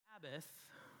Sabbath,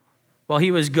 while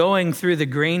he was going through the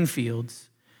grain fields,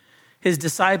 his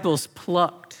disciples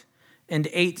plucked and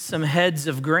ate some heads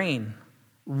of grain,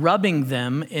 rubbing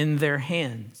them in their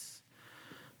hands.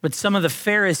 But some of the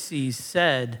Pharisees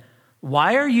said,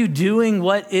 "Why are you doing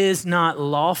what is not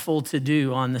lawful to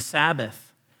do on the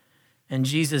Sabbath?" And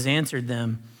Jesus answered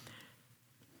them,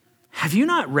 "Have you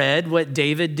not read what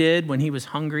David did when he was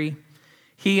hungry,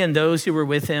 he and those who were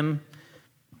with him?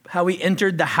 How he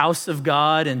entered the house of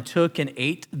God and took and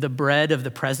ate the bread of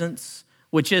the presence,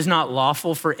 which is not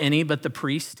lawful for any but the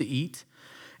priest to eat,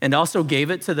 and also gave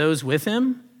it to those with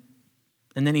him?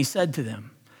 And then he said to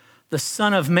them, 'The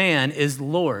Son of Man is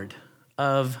Lord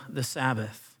of the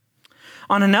Sabbath.'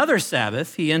 On another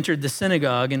Sabbath, he entered the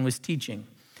synagogue and was teaching.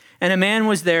 And a man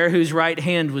was there whose right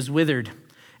hand was withered.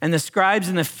 And the scribes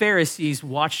and the Pharisees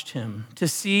watched him to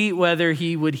see whether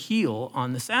he would heal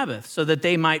on the Sabbath, so that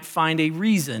they might find a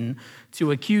reason to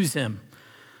accuse him.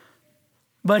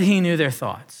 But he knew their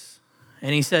thoughts.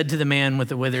 And he said to the man with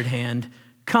the withered hand,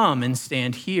 'Come and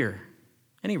stand here.'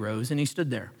 And he rose and he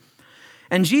stood there.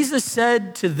 And Jesus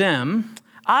said to them,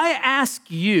 'I ask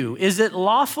you, is it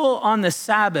lawful on the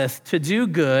Sabbath to do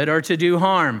good or to do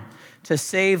harm, to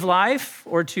save life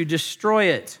or to destroy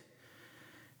it?'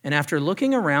 And after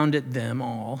looking around at them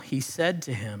all, he said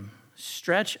to him,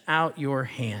 'Stretch out your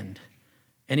hand.'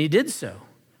 And he did so,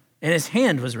 and his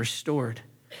hand was restored.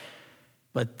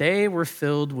 But they were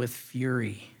filled with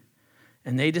fury,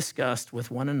 and they discussed with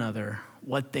one another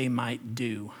what they might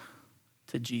do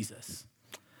to Jesus.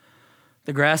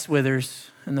 The grass withers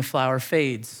and the flower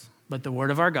fades, but the word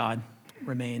of our God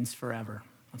remains forever."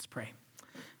 Let's pray.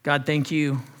 God, thank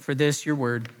you for this, your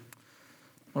word.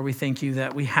 Lord, we thank you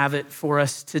that we have it for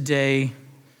us today.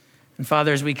 And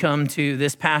Father, as we come to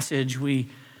this passage, we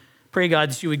pray, God,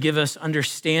 that you would give us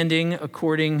understanding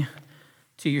according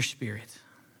to your Spirit.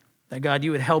 That, God,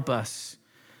 you would help us,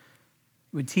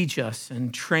 you would teach us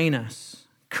and train us,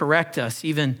 correct us,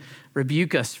 even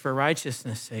rebuke us for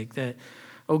righteousness' sake. That,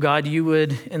 oh God, you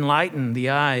would enlighten the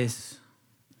eyes,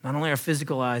 not only our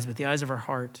physical eyes, but the eyes of our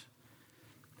heart.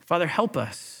 Father, help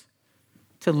us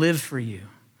to live for you.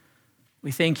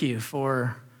 We thank you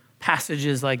for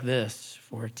passages like this,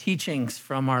 for teachings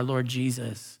from our Lord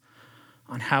Jesus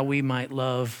on how we might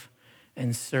love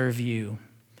and serve you.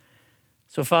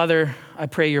 So, Father, I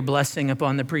pray your blessing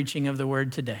upon the preaching of the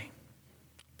word today.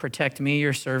 Protect me,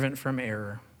 your servant, from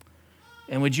error.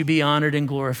 And would you be honored and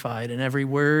glorified in every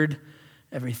word,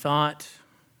 every thought,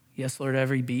 yes, Lord,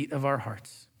 every beat of our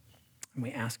hearts. And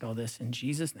we ask all this in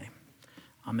Jesus' name.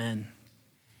 Amen.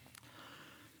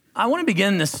 I want to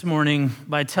begin this morning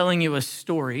by telling you a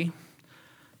story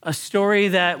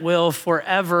that will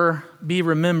forever be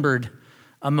remembered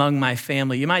among my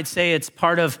family. You might say it's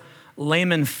part of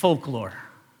layman folklore,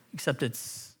 except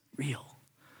it's real.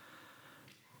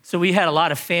 So we had a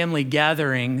lot of family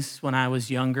gatherings when I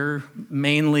was younger,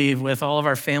 mainly with all of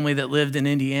our family that lived in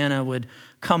Indiana would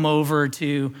come over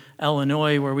to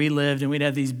Illinois where we lived, and we'd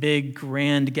have these big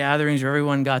grand gatherings where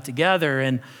everyone got together.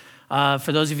 And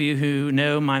for those of you who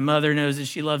know, my mother knows that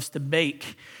she loves to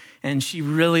bake, and she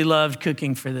really loved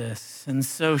cooking for this. And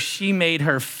so she made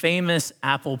her famous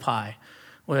apple pie,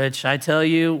 which I tell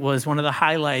you was one of the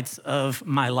highlights of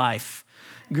my life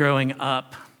growing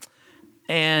up.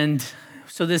 And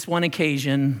so this one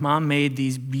occasion, Mom made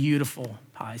these beautiful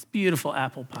pies, beautiful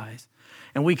apple pies.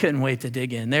 And we couldn't wait to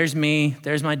dig in. There's me,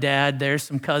 there's my dad, there's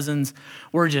some cousins.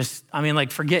 We're just,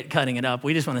 forget cutting it up.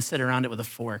 We just want to sit around it with a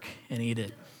fork and eat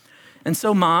it. And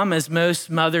so Mom, as most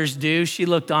mothers do, she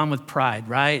looked on with pride,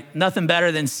 right? Nothing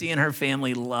better than seeing her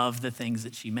family love the things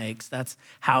that she makes. That's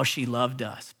how she loved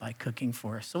us, by cooking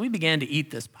for us. So we began to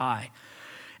eat this pie.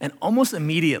 And almost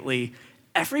immediately,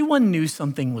 everyone knew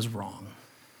something was wrong.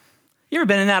 You ever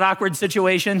been in that awkward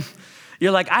situation?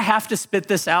 You're like, I have to spit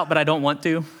this out, but I don't want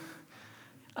to.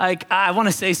 Like, I want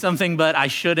to say something, but I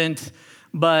shouldn't.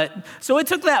 So it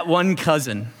took that one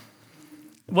cousin.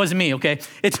 It wasn't me, okay?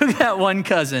 It took that one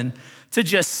cousin to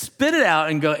just spit it out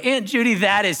and go, "Aunt Judy,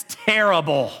 that is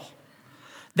terrible.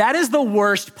 That is the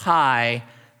worst pie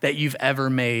that you've ever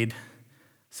made."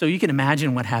 So you can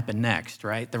imagine what happened next,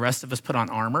 right? The rest of us put on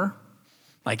armor,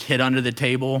 like hid under the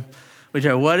table. Which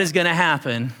are, what is going to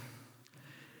happen?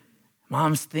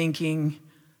 Mom's thinking,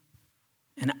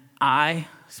 and I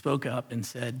spoke up and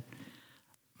said,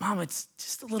 "Mom, it's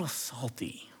just a little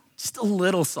salty. Just a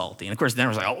little salty." And of course, then I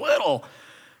was like, "A little?"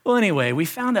 Well, anyway, we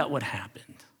found out what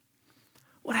happened.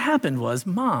 What happened was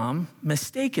Mom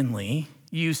mistakenly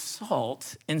used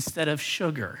salt instead of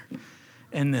sugar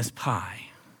in this pie.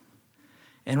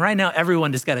 And right now,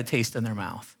 everyone just got a taste in their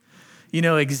mouth. You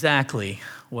know exactly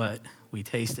what we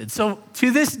tasted. So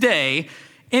to this day,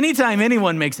 Anytime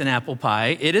anyone makes an apple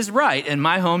pie, it is right in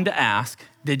my home to ask,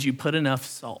 did you put enough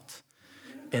salt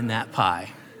in that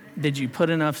pie? Did you put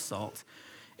enough salt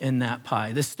in that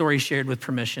pie? This story shared with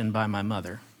permission by my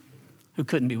mother, who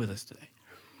couldn't be with us today.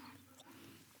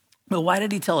 But why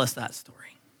did he tell us that story?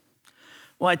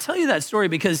 Well, I tell you that story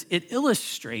because it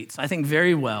illustrates, I think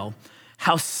very well,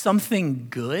 how something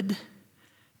good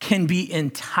can be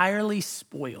entirely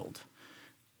spoiled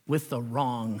with the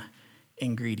wrong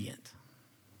ingredient.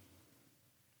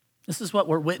 This is what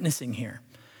we're witnessing here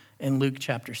in Luke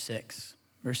chapter 6,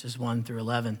 verses 1 through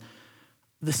 11.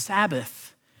 The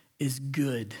Sabbath is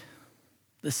good.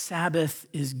 The Sabbath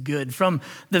is good. From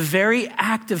the very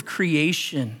act of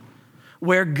creation,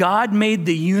 where God made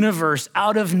the universe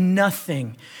out of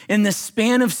nothing in the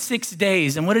span of 6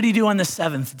 days. And what did he do on the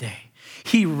seventh day?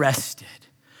 He rested.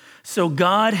 So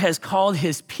God has called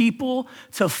his people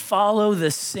to follow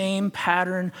the same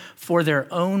pattern for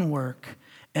their own work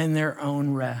and their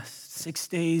own rest. 6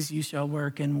 days you shall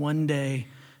work, and 1 day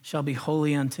shall be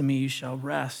holy unto me, you shall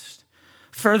rest.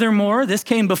 Furthermore, this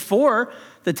came before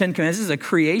the Ten Commandments. This is a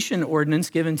creation ordinance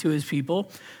given to his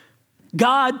people.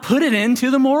 God put it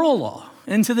into the moral law,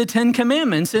 into the Ten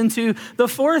Commandments, into the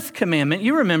fourth commandment.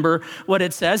 You remember what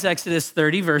it says, Exodus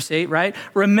 30, verse 8, right?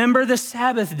 Remember the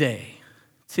Sabbath day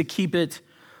to keep it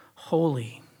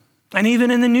holy. And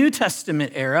even in the New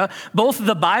Testament era, both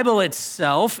the Bible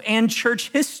itself and church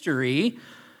history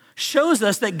shows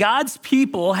us that God's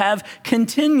people have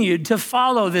continued to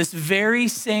follow this very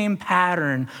same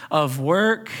pattern of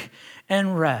work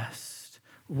and rest,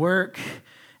 work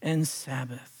and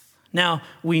Sabbath. Now,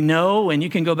 we know, and you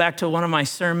can go back to one of my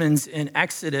sermons in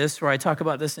Exodus where I talk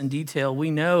about this in detail, we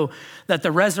know that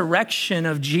the resurrection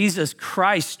of Jesus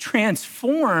Christ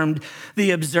transformed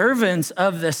the observance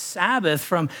of the Sabbath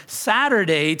from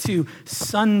Saturday to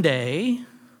Sunday.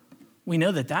 We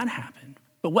know that that happened.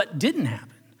 But what didn't happen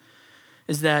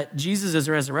is that Jesus'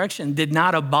 resurrection did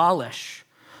not abolish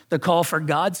the call for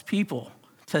God's people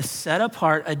to set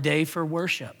apart a day for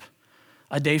worship,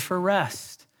 a day for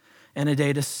rest, and a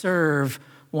day to serve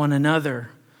one another.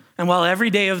 And while every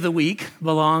day of the week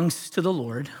belongs to the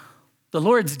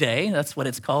Lord's Day, that's what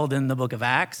it's called in the book of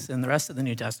Acts and the rest of the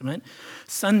New Testament,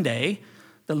 Sunday,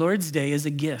 the Lord's Day is a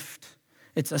gift.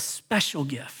 It's a special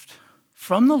gift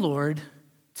from the Lord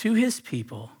to his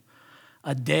people,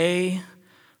 a day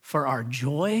for our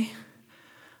joy,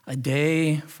 a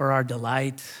day for our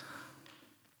delight,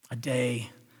 a day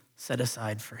set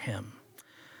aside for him.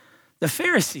 The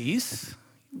Pharisees,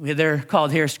 they're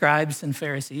called here scribes and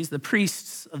Pharisees, the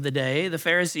priests of the day, the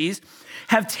Pharisees,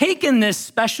 have taken this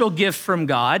special gift from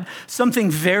God, something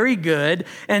very good,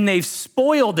 and they've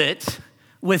spoiled it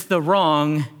with the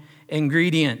wrong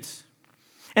ingredients.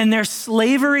 And their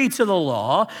slavery to the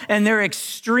law and their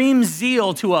extreme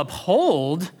zeal to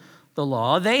uphold the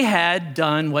law, they had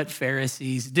done what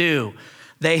Pharisees do.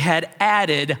 They had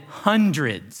added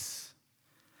hundreds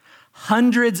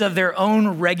of their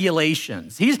own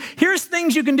regulations. Here's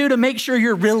things you can do to make sure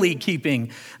you're really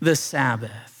keeping the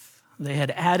Sabbath. They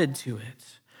had added to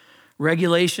it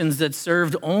regulations that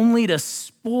served only to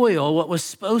spoil what was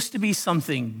supposed to be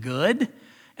something good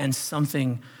and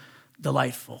something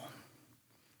delightful.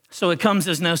 So it comes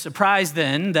as no surprise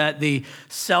then that the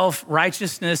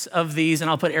self-righteousness of these, and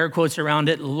I'll put air quotes around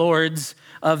it, lords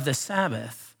of the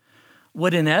Sabbath,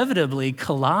 would inevitably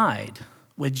collide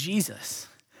with Jesus,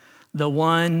 the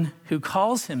one who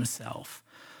calls himself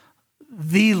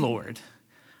the Lord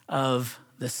of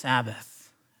the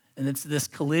Sabbath. And it's this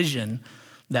collision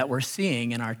that we're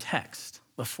seeing in our text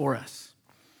before us.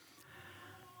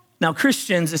 Now,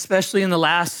 Christians, especially in the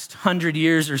last 100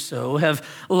 years or so, have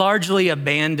largely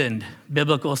abandoned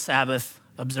biblical Sabbath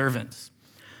observance.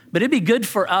 But it'd be good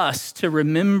for us to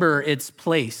remember its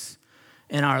place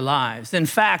in our lives. In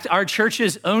fact, our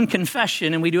church's own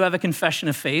confession, and we do have a confession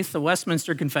of faith, the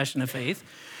Westminster Confession of Faith,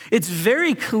 it's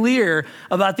very clear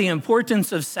about the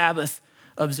importance of Sabbath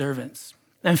observance.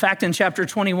 In fact, in chapter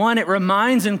 21, it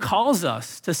reminds and calls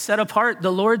us to set apart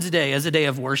the Lord's Day as a day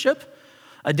of worship,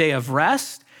 a day of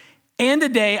rest, and a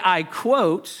day, I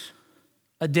quote,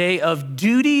 a day of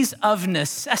duties of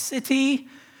necessity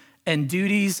and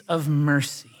duties of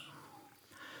mercy.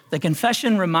 The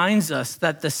confession reminds us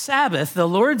that the Sabbath, the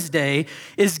Lord's Day,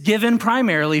 is given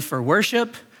primarily for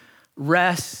worship,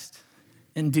 rest,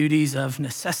 and duties of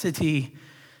necessity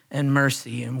and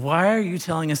mercy. And why are you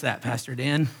telling us that, Pastor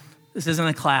Dan? This isn't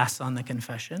a class on the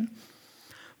confession.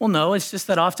 Well, no, it's just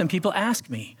that often people ask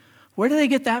me, where do they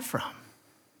get that from?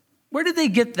 Where did they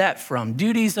get that from?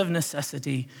 Duties of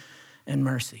necessity and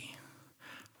mercy.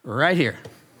 Right here.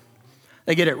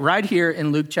 They get it right here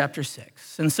in Luke chapter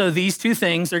 6. And so these two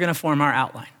things are going to form our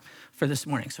outline for this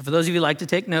morning. So for those of you who like to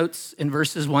take notes, in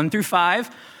verses 1 through 5,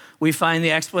 we find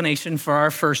the explanation for our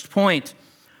first point,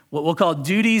 what we'll call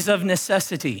duties of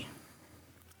necessity.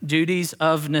 Duties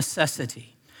of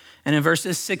necessity. And in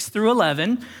verses 6 through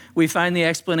 11, we find the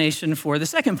explanation for the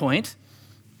second point,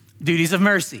 duties of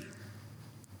mercy.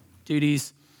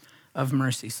 Duties of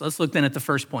mercy. So let's look then at the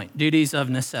first point, duties of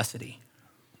necessity.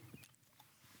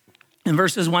 In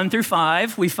verses 1 through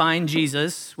 5, we find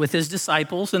Jesus with his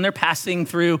disciples, and they're passing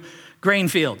through grain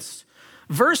fields.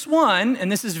 Verse 1,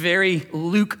 and this is very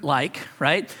Luke-like,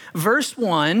 right? Verse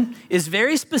 1 is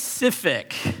very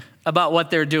specific about what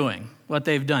they're doing, what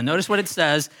they've done. Notice what it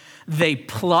says. They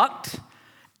plucked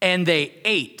and they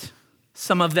ate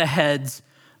some of the heads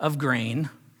of grain,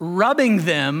 rubbing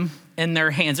them in their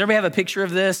hands. Everybody have a picture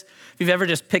of this? If you've ever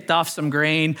just picked off some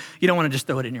grain, you don't want to just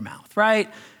throw it in your mouth,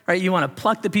 right? You want to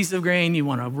pluck the piece of grain, you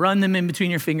want to run them in between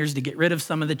your fingers to get rid of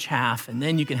some of the chaff, and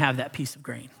then you can have that piece of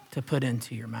grain to put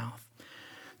into your mouth.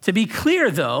 To be clear,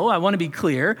 though, I want to be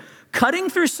clear, cutting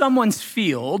through someone's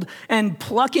field and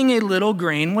plucking a little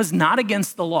grain was not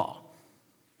against the law.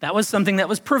 That was something that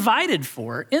was provided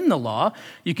for in the law.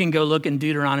 You can go look in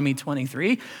Deuteronomy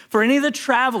 23. For any of the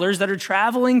travelers that are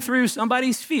traveling through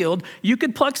somebody's field, you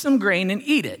could pluck some grain and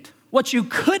eat it. What you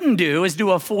couldn't do is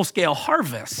do a full-scale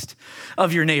harvest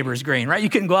of your neighbor's grain, right? You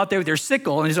couldn't go out there with your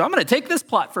sickle and you say, I'm going to take this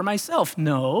plot for myself.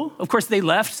 No. Of course, they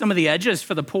left some of the edges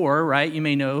for the poor, right? You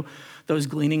may know those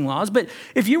gleaning laws. But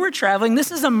if you were traveling,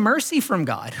 this is a mercy from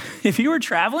God. If you were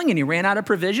traveling and you ran out of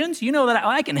provisions, you know that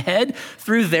I can head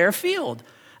through their field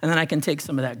and then I can take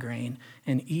some of that grain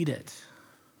and eat it.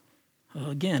 Well,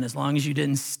 again, as long as you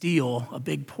didn't steal a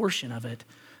big portion of it,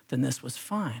 then this was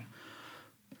fine.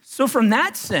 So from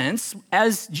that sense,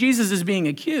 as Jesus is being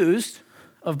accused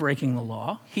of breaking the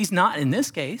law, he's not, in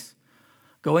this case,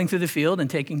 going through the field and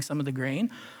taking some of the grain,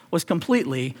 was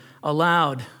completely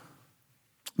allowed.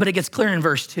 But it gets clear in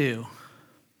verse 2.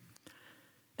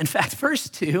 In fact, verse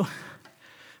 2,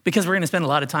 because we're going to spend a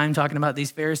lot of time talking about these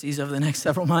Pharisees over the next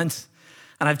several months,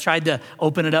 and I've tried to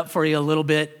open it up for you a little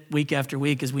bit week after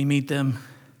week as we meet them,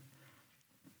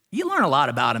 you learn a lot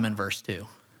about them in verse 2.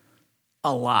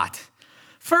 A lot.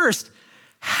 First,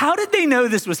 how did they know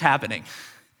this was happening?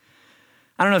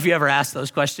 I don't know if you ever ask those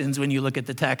questions when you look at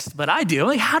the text, but I do.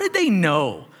 Like, how did they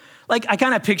know? Like, I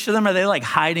kind of picture them. Are they like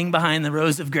hiding behind the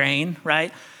rows of grain,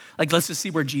 right? Like, let's just see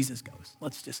where Jesus goes.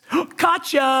 Let's just,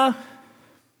 gotcha.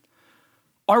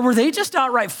 Or were they just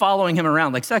outright following him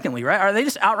around? Like, secondly, right? Are they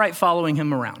just outright following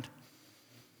him around?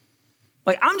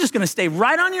 Like, I'm just going to stay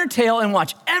right on your tail and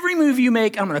watch every move you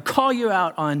make. I'm going to call you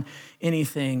out on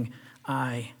anything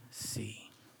I see.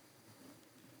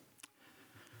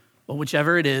 Well,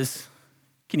 whichever it is,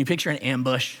 can you picture an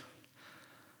ambush?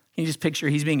 Can you just picture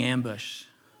he's being ambushed?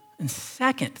 And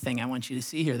second thing I want you to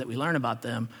see here that we learn about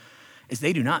them is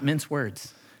they do not mince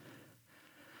words.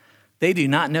 They do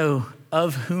not know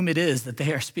of whom it is that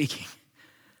they are speaking.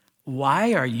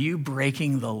 Why are you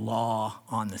breaking the law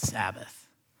on the Sabbath?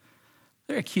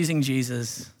 They're accusing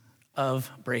Jesus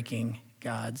of breaking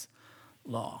God's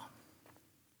law.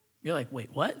 You're like, wait,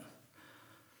 what?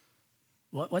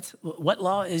 What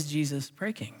law is Jesus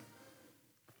breaking?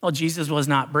 Well, Jesus was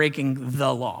not breaking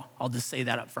the law. I'll just say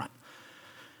that up front.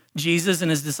 Jesus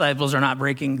and his disciples are not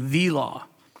breaking the law,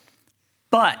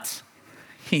 but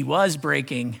he was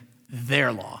breaking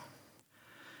their law.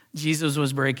 Jesus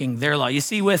was breaking their law. You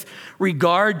see, with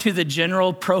regard to the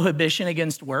general prohibition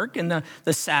against work and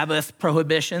the Sabbath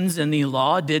prohibitions in the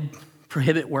law did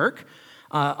prohibit work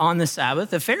on the Sabbath,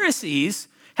 the Pharisees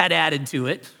had added to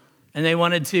it. And they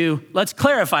wanted to, let's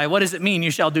clarify, what does it mean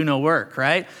you shall do no work,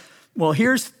 right? Well,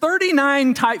 here's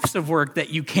 39 types of work that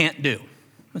you can't do.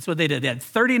 That's what they did. They had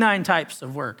 39 types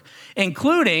of work,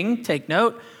 including, take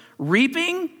note,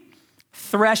 reaping,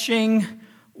 threshing,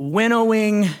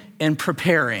 winnowing, and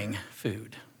preparing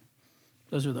food.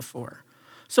 Those are the 4.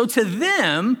 So to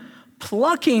them,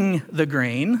 plucking the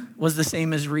grain was the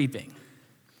same as reaping.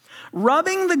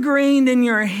 Rubbing the grain in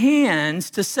your hands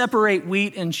to separate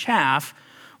wheat and chaff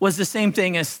was the same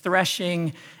thing as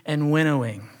threshing and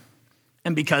winnowing.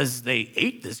 And because they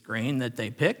ate this grain that they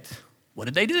picked, what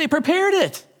did they do? They prepared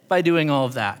it by doing all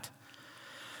of that.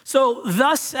 So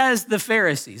thus says the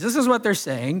Pharisees, this is what they're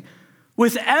saying,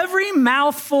 with every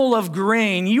mouthful of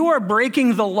grain, you are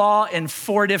breaking the law in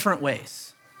 4 different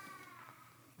ways.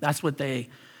 That's what they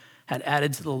had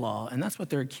added to the law, and that's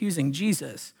what they're accusing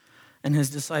Jesus and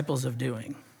his disciples of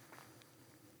doing.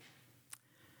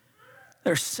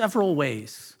 There are several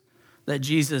ways that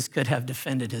Jesus could have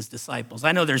defended his disciples.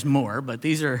 I know there's more, but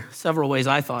these are several ways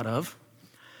I thought of.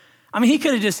 I mean, he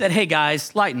could have just said, hey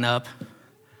guys, lighten up.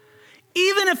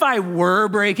 Even if I were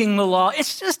breaking the law,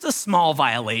 it's just a small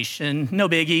violation, no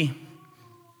biggie.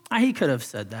 He could have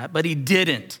said that, but he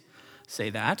didn't say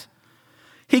that.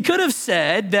 He could have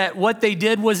said that what they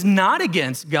did was not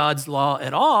against God's law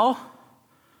at all,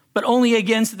 but only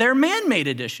against their man-made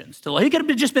additions to the law. He could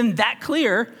have just been that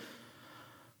clear,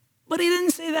 but he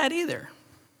didn't say that either.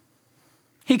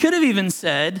 He could have even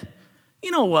said,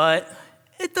 you know what?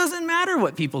 It doesn't matter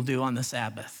what people do on the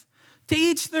Sabbath. To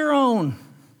each their own.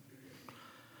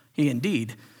 He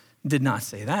indeed did not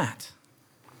say that.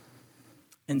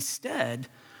 Instead,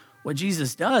 what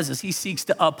Jesus does is he seeks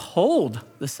to uphold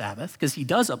the Sabbath, because he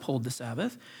does uphold the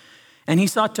Sabbath, and he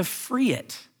sought to free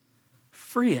it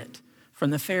from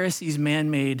the Pharisees'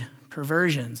 man-made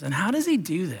perversions. And how does he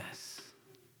do this?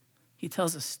 He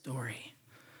tells a story.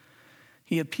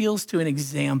 He appeals to an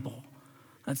example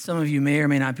that some of you may or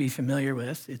may not be familiar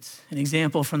with. It's an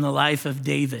example from the life of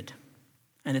David,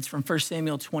 and it's from 1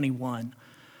 Samuel 21.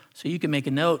 So you can make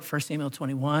a note, 1 Samuel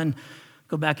 21,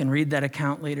 go back and read that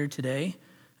account later today.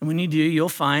 And when you do, you'll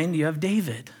find you have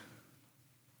David.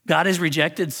 God has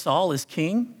rejected Saul as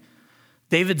king.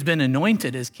 David's been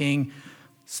anointed as king.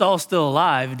 Saul's still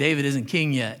alive. David isn't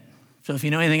king yet. So if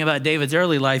you know anything about David's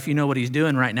early life, you know what he's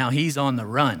doing right now. He's on the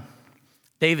run.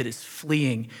 David is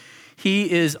fleeing.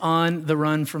 He is on the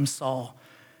run from Saul.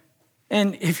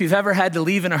 And if you've ever had to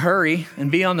leave in a hurry and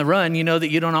be on the run, you know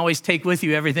that you don't always take with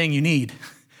you everything you need.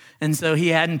 And so he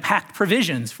hadn't packed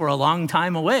provisions for a long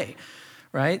time away,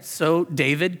 right? So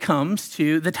David comes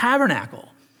to the tabernacle.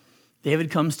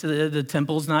 David comes to the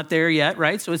temple's not there yet,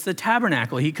 right? So it's the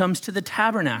tabernacle. He comes to the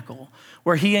tabernacle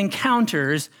where he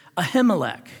encounters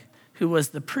Ahimelech, who was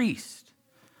the priest.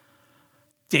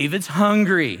 David's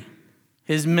hungry.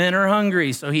 His men are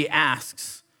hungry, so he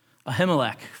asks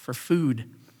Ahimelech for food.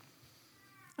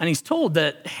 And he's told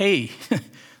that, hey,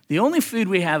 the only food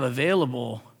we have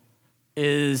available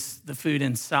is the food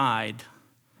inside,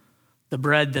 the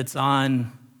bread that's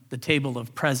on the table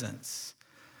of presence.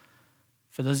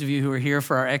 For those of you who are here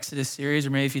for our Exodus series, or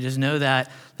maybe if you just know that,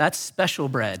 that's special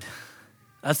bread.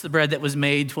 That's the bread that was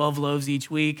made, 12 loaves each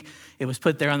week. It was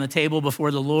put there on the table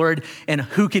before the Lord, and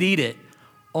who could eat it?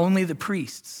 Only the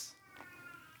priests.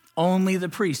 Only the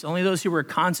priests, only those who were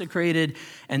consecrated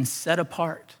and set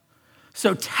apart.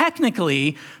 So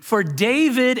technically, for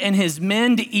David and his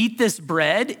men to eat this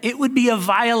bread, it would be a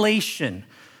violation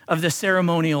of the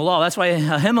ceremonial law. That's why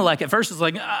Ahimelech at first was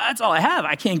like, that's all I have.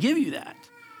 I can't give you that.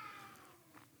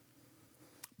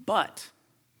 But,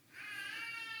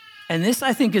 and this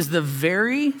I think is the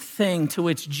very thing to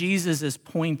which Jesus is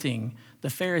pointing the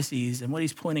Pharisees and what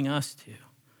he's pointing us to,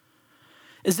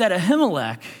 is that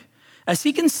Ahimelech, as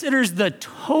he considers the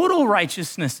total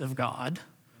righteousness of God,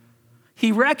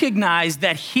 he recognized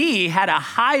that he had a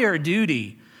higher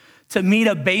duty to meet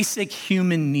a basic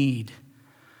human need.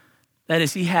 That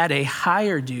is, he had a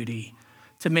higher duty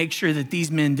to make sure that these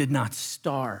men did not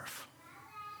starve.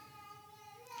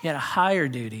 He had a higher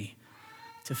duty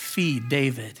to feed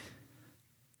David,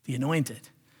 the anointed,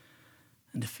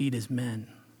 and to feed his men.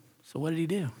 So what did he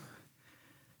do?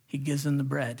 He gives them the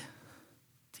bread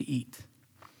to eat.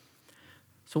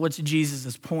 So what's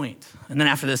Jesus' point? And then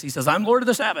after this, he says, I'm Lord of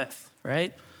the Sabbath,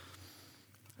 right?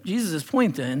 Jesus'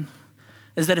 point then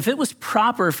is that if it was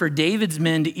proper for David's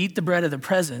men to eat the bread of the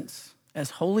presence, as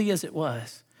holy as it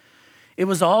was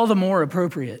all the more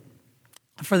appropriate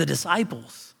for the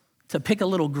disciples to pick a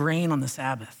little grain on the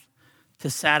Sabbath to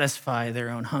satisfy their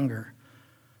own hunger.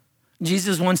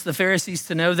 Jesus wants the Pharisees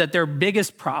to know that their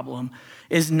biggest problem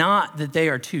is not that they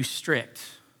are too strict.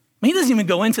 I mean, he doesn't even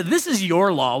go into, this is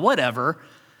your law, whatever.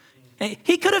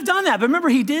 He could have done that, but remember,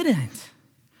 he didn't.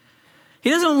 He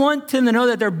doesn't want them to know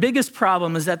that their biggest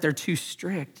problem is that they're too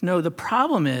strict. No, the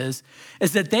problem is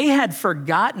that they had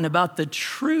forgotten about the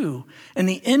true and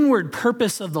the inward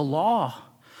purpose of the law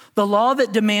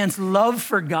that demands love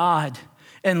for God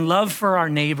and love for our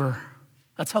neighbor.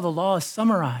 That's how the law is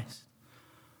summarized.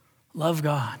 Love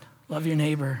God, love your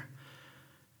neighbor,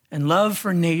 and love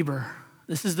for neighbor.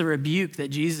 This is the rebuke that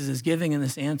Jesus is giving in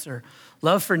this answer.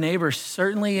 Love for neighbor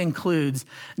certainly includes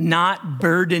not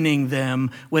burdening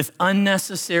them with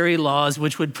unnecessary laws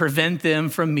which would prevent them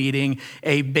from meeting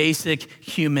a basic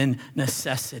human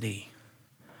necessity.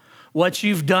 What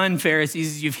you've done, Pharisees,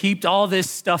 is you've heaped all this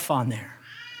stuff on there,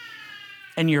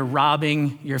 and you're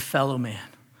robbing your fellow man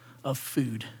of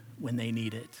food when they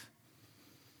need it.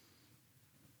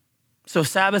 So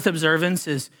Sabbath observance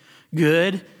is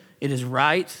good, it is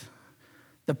right.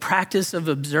 The practice of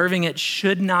observing it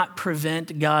should not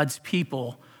prevent God's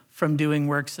people from doing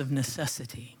works of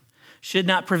necessity. should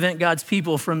not prevent God's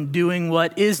people from doing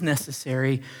what is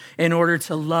necessary in order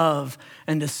to love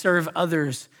and to serve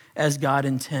others as God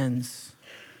intends.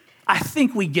 I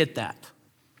think we get that.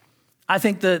 I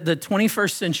think the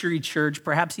 21st century church,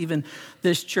 perhaps even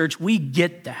this church, we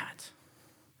get that.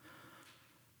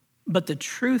 But the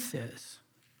truth is,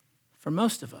 for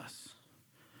most of us,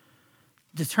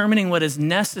 determining what is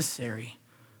necessary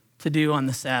to do on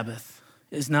the Sabbath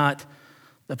is not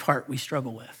the part we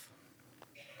struggle with.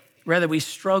 Rather, we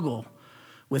struggle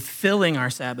with filling our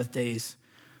Sabbath days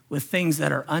with things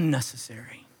that are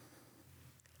unnecessary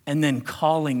and then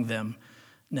calling them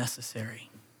necessary.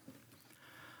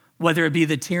 Whether it be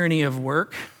the tyranny of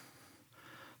work,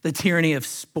 the tyranny of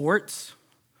sports,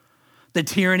 the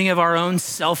tyranny of our own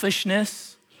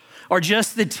selfishness, or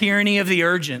just the tyranny of the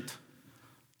urgent.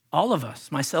 All of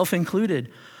us, myself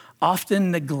included,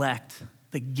 often neglect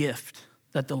the gift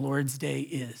that the Lord's Day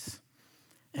is.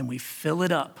 And we fill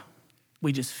it up.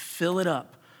 We just fill it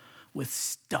up with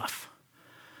stuff,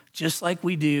 just like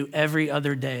we do every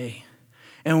other day.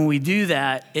 And when we do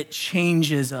that, it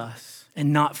changes us,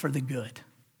 and not for the good.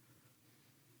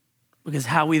 Because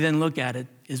how we then look at it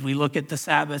is we look at the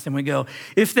Sabbath and we go,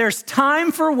 if there's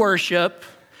time for worship,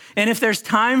 and if there's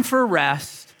time for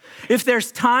rest, if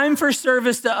there's time for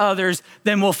service to others,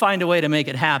 then we'll find a way to make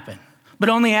it happen. But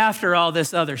only after all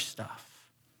this other stuff.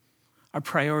 Our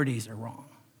priorities are wrong.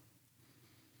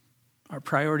 Our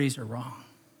priorities are wrong.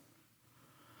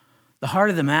 The heart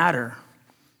of the matter,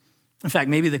 in fact,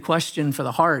 maybe the question for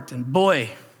the heart, and boy,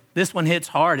 this one hits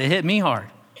hard. It hit me hard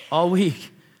all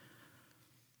week.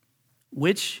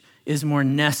 Which is more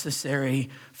necessary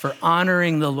for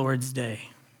honoring the Lord's Day,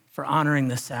 for honoring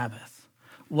the Sabbath?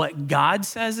 What God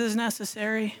says is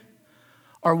necessary,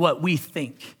 or what we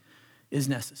think is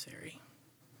necessary?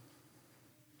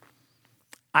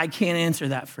 I can't answer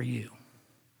that for you,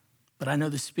 but I know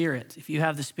the Spirit. If you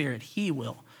have the Spirit, He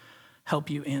will help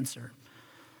you answer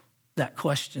that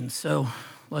question. So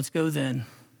let's go then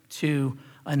to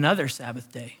another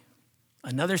Sabbath day.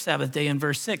 Another Sabbath day in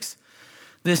verse 6.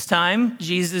 This time,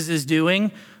 Jesus is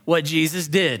doing what Jesus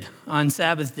did on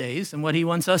Sabbath days and what He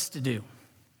wants us to do.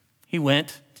 He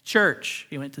went to church.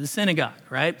 He went to the synagogue,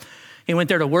 right? He went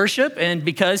there to worship, and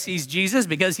because He's Jesus,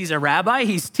 because He's a rabbi,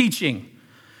 He's teaching.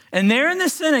 And there in the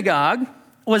synagogue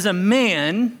was a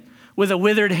man with a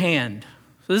withered hand.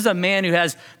 So this is a man who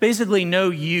has basically no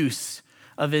use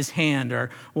of his hand or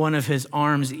one of his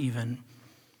arms even.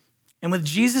 And with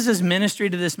Jesus' ministry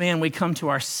to this man, we come to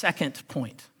our second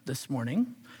point this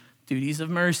morning, duties of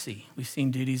mercy. We've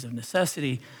seen duties of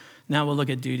necessity. Now we'll look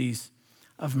at duties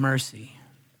of mercy.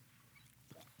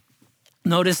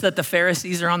 Notice that the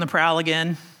Pharisees are on the prowl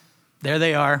again. There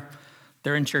they are.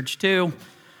 They're in church too.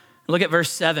 Look at verse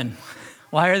 7.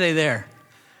 Why are they there?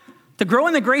 To grow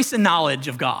in the grace and knowledge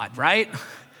of God, right?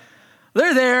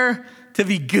 They're there to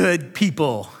be good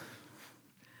people.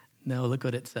 No, look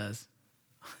what it says.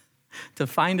 To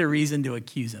find a reason to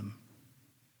accuse Him.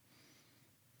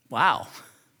 Wow,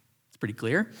 it's pretty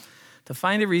clear. To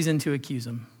find a reason to accuse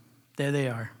Him. There they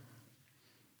are.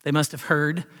 They must have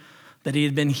heard that He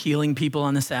had been healing people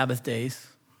on the Sabbath days.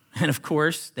 And of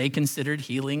course, they considered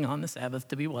healing on the Sabbath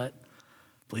to be what?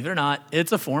 Believe it or not,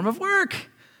 it's a form of work.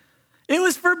 It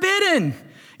was forbidden.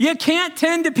 You can't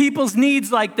tend to people's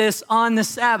needs like this on the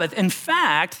Sabbath. In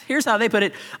fact, here's how they put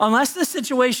it. Unless the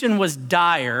situation was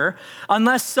dire,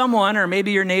 unless someone, or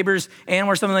maybe your neighbor's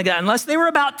animal or something like that, unless they were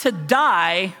about to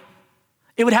die,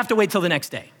 it would have to wait till the next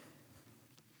day.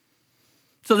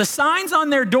 So the signs on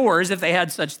their doors, if they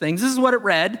had such things, this is what it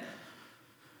read.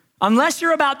 Unless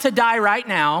you're about to die right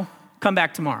now, come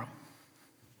back tomorrow.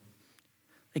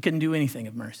 They couldn't do anything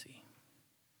of mercy.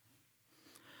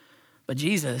 But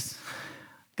Jesus,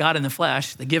 God in the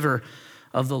flesh, the giver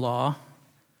of the law,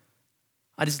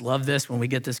 I just love this when we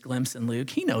get this glimpse in Luke.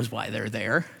 He knows why they're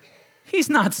there. He's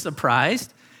not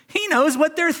surprised. He knows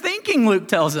what they're thinking, Luke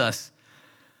tells us.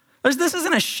 This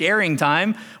isn't a sharing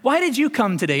time. Why did you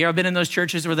come today? I've been in those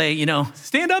churches where they,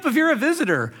 stand up if you're a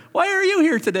visitor. Why are you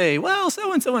here today? Well,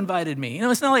 so-and-so invited me.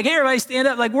 It's not like, hey, everybody stand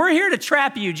up. Like, we're here to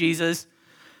trap you, Jesus.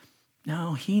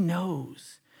 No, He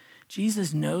knows.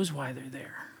 Jesus knows why they're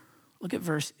there. Look at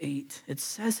verse 8. It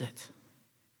says it.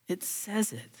 It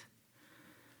says it.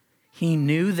 He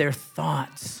knew their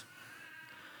thoughts.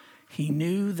 He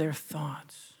knew their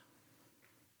thoughts.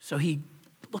 So He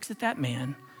looks at that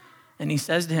man and He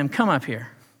says to him, come up here.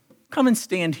 Come and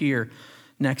stand here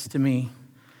next to me.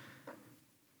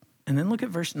 And then look at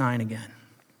verse 9 again.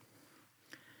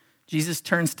 Jesus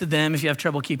turns to them. If you have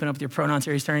trouble keeping up with your pronouns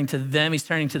here, He's turning to them. He's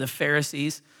turning to the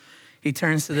Pharisees. He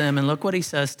turns to them and look what He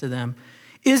says to them.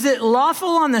 Is it lawful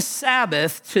on the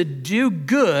Sabbath to do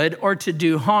good or to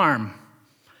do harm,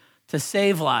 to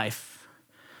save life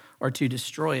or to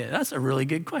destroy it? That's a really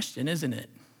good question, isn't it?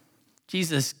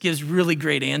 Jesus gives really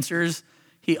great answers.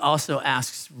 He also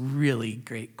asks really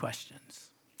great questions.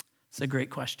 It's a great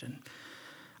question.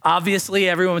 Obviously,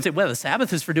 everyone would say, well, the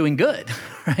Sabbath is for doing good,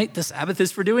 right? The Sabbath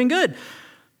is for doing good.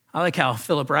 I like how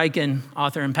Philip Ryken,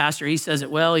 author and pastor, he says it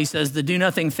well. He says, the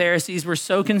do-nothing Pharisees were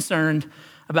so concerned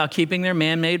about keeping their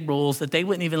man-made rules that they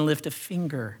wouldn't even lift a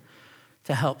finger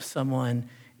to help someone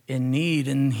in need.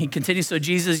 And he continues, so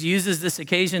Jesus uses this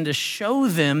occasion to show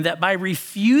them that by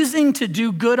refusing to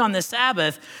do good on the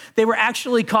Sabbath, they were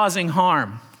actually causing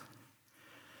harm.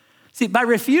 See, by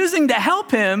refusing to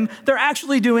help him, they're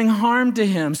actually doing harm to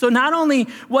him. So not only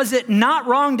was it not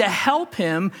wrong to help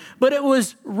him, but it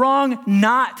was wrong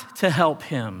not to help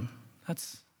him.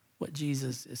 That's what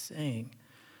Jesus is saying.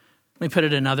 Let me put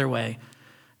it another way.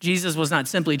 Jesus was not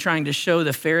simply trying to show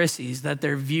the Pharisees that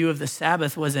their view of the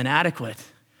Sabbath was inadequate.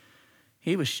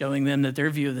 He was showing them that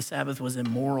their view of the Sabbath was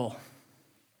immoral,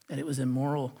 that it was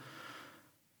immoral.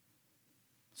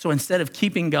 So instead of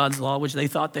keeping God's law, which they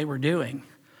thought they were doing,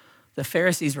 the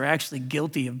Pharisees were actually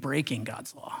guilty of breaking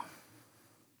God's law.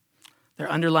 Their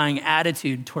underlying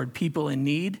attitude toward people in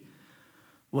need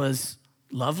was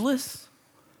loveless,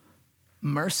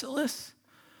 merciless,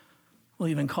 we'll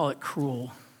even call it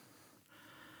cruel.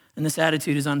 And this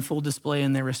attitude is on full display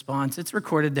in their response. It's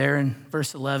recorded there in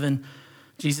verse 11.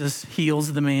 Jesus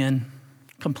heals the man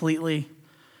completely.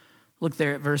 Look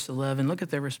there at verse 11. Look at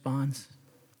their response.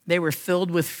 They were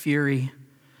filled with fury,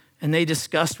 and they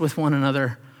discussed with one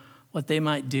another what they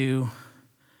might do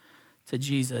to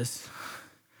Jesus.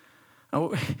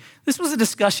 Oh, this was a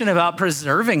discussion about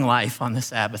preserving life on the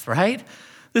Sabbath, right?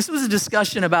 This was a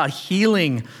discussion about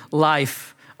healing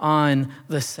life on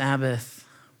the Sabbath.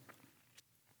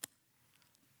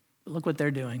 But look what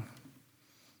they're doing.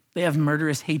 They have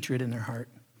murderous hatred in their heart.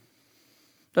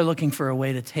 They're looking for a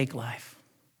way to take life.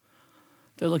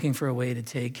 They're looking for a way to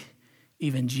take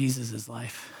even Jesus'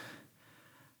 life.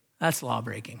 That's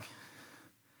law-breaking.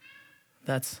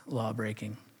 That's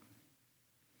law-breaking.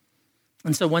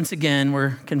 And so once again,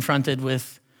 we're confronted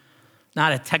with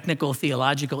not a technical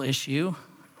theological issue,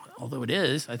 although it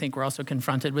is. I think we're also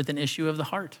confronted with an issue of the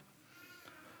heart.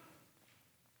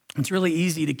 It's really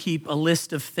easy to keep a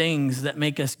list of things that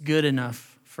make us good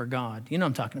enough for God. You know what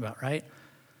I'm talking about, right?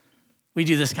 We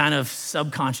do this kind of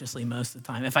subconsciously most of the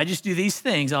time. If I just do these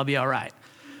things, I'll be all right.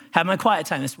 Have my quiet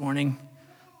time this morning.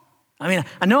 I mean,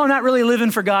 I know I'm not really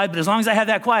living for God, but as long as I have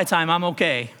that quiet time, I'm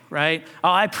okay, right?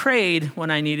 Oh, I prayed when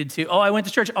I needed to. Oh, I went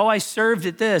to church. Oh, I served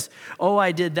at this. Oh,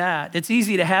 I did that. It's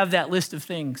easy to have that list of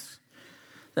things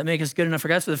that make us good enough for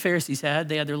God. That's what the Pharisees had.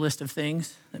 They had their list of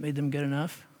things that made them good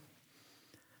enough.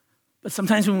 But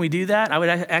sometimes when we do that, I would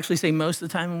actually say most of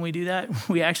the time when we do that,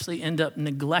 we actually end up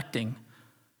neglecting,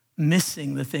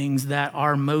 missing the things that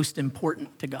are most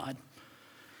important to God.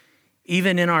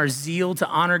 Even in our zeal to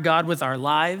honor God with our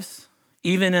lives,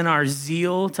 even in our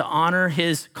zeal to honor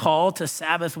his call to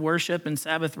Sabbath worship and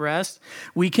Sabbath rest,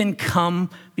 we can become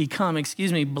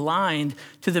blind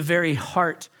to the very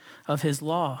heart of his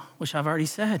law, which I've already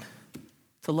said,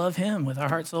 to love him with our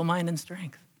heart, soul, mind, and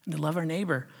strength, and to love our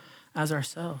neighbor as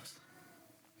ourselves.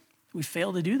 We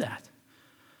fail to do that.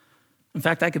 In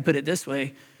fact, I could put it this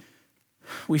way.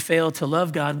 We fail to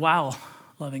love God while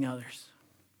loving others.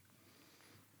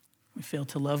 We fail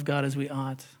to love God as we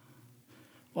ought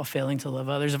while failing to love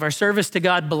others. If our service to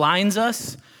God blinds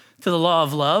us to the law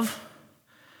of love,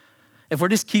 if we're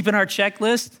just keeping our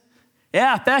checklist,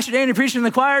 yeah, Pastor Danny preaching in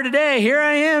the choir today. Here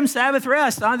I am, Sabbath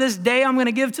rest. On this day, I'm going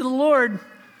to give to the Lord.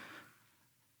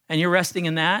 And you're resting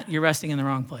in that, you're resting in the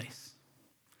wrong place.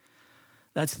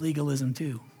 That's legalism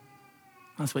too.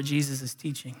 That's what Jesus is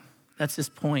teaching. That's his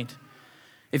point.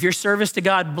 If your service to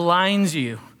God blinds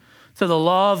you to the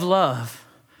law of love,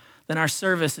 then our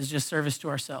service is just service to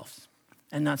ourselves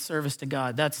and not service to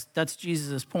God. That's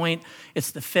Jesus' point.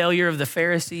 It's the failure of the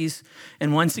Pharisees.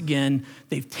 And once again,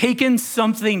 they've taken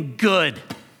something good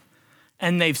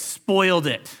and they've spoiled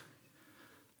it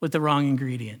with the wrong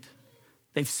ingredient.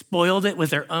 They've spoiled it with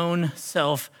their own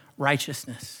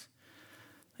self-righteousness.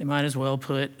 They might as well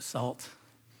put salt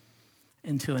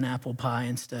into an apple pie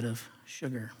instead of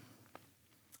sugar.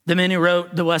 The men who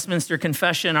wrote the Westminster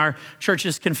Confession, our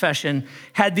church's confession,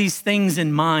 had these things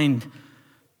in mind.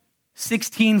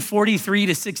 1643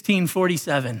 to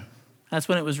 1647. That's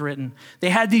when it was written.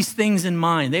 They had these things in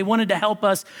mind. They wanted to help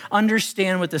us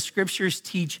understand what the scriptures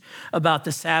teach about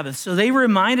the Sabbath. So they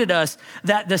reminded us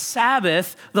that the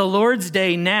Sabbath, the Lord's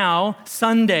day now,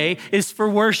 Sunday, is for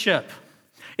worship.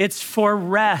 It's for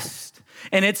rest.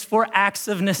 and it's for acts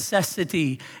of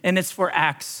necessity, and it's for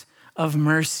acts of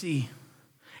mercy.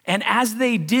 And as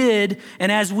they did,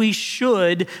 and as we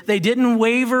should, they didn't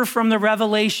waver from the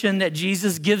revelation that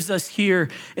Jesus gives us here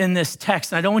in this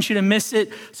text. And I don't want you to miss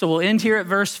it, so we'll end here at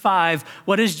verse 5.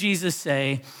 What does Jesus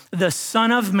say? The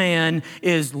Son of Man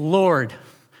is Lord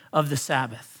of the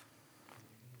Sabbath.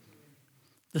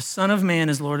 The Son of Man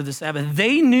is Lord of the Sabbath.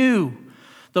 They knew.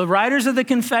 The writers of the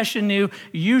confession knew,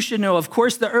 you should know. Of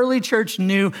course, the early church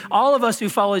knew. All of us who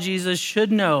follow Jesus should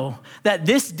know that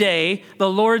this day, the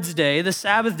Lord's Day, the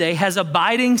Sabbath day, has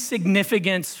abiding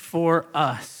significance for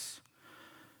us.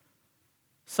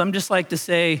 Some just like to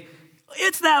say,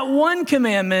 it's that one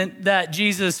commandment that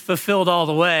Jesus fulfilled all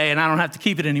the way and I don't have to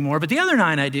keep it anymore. But the other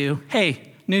 9 I do.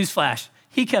 Hey, newsflash,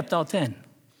 he kept all 10.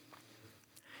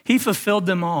 He fulfilled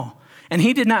them all. And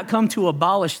he did not come to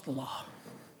abolish the law.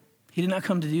 He did not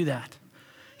come to do that.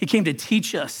 He came to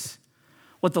teach us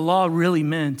what the law really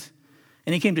meant.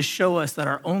 And he came to show us that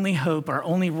our only hope, our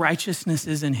only righteousness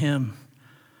is in him.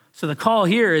 So the call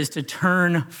here is to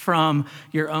turn from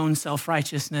your own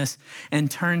self-righteousness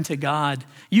and turn to God.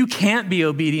 You can't be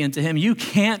obedient to him. You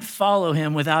can't follow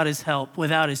him without his help,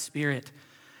 without his Spirit.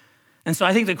 And so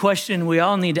I think the question we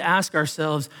all need to ask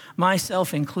ourselves,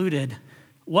 myself included,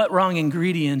 what wrong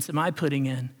ingredients am I putting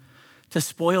in to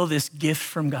spoil this gift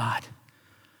from God?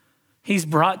 He's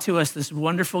brought to us this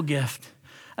wonderful gift,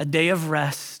 a day of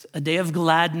rest, a day of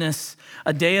gladness,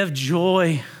 a day of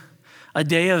joy, a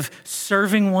day of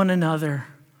serving one another,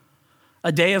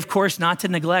 a day, of course, not to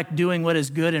neglect doing what is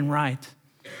good and right.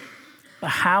 But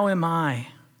how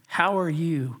are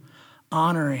you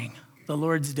honoring the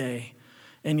Lord's day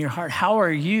in your heart? How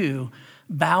are you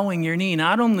bowing your knee,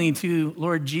 not only to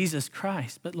Lord Jesus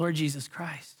Christ, but Lord Jesus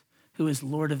Christ, who is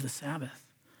Lord of the Sabbath?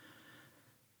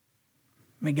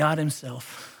 May God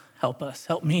himself help us,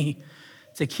 help me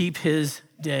to keep his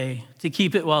day, to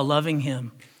keep it while loving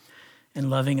him and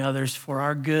loving others for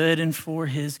our good and for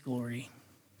his glory.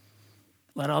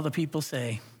 Let all the people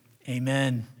say,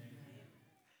 amen.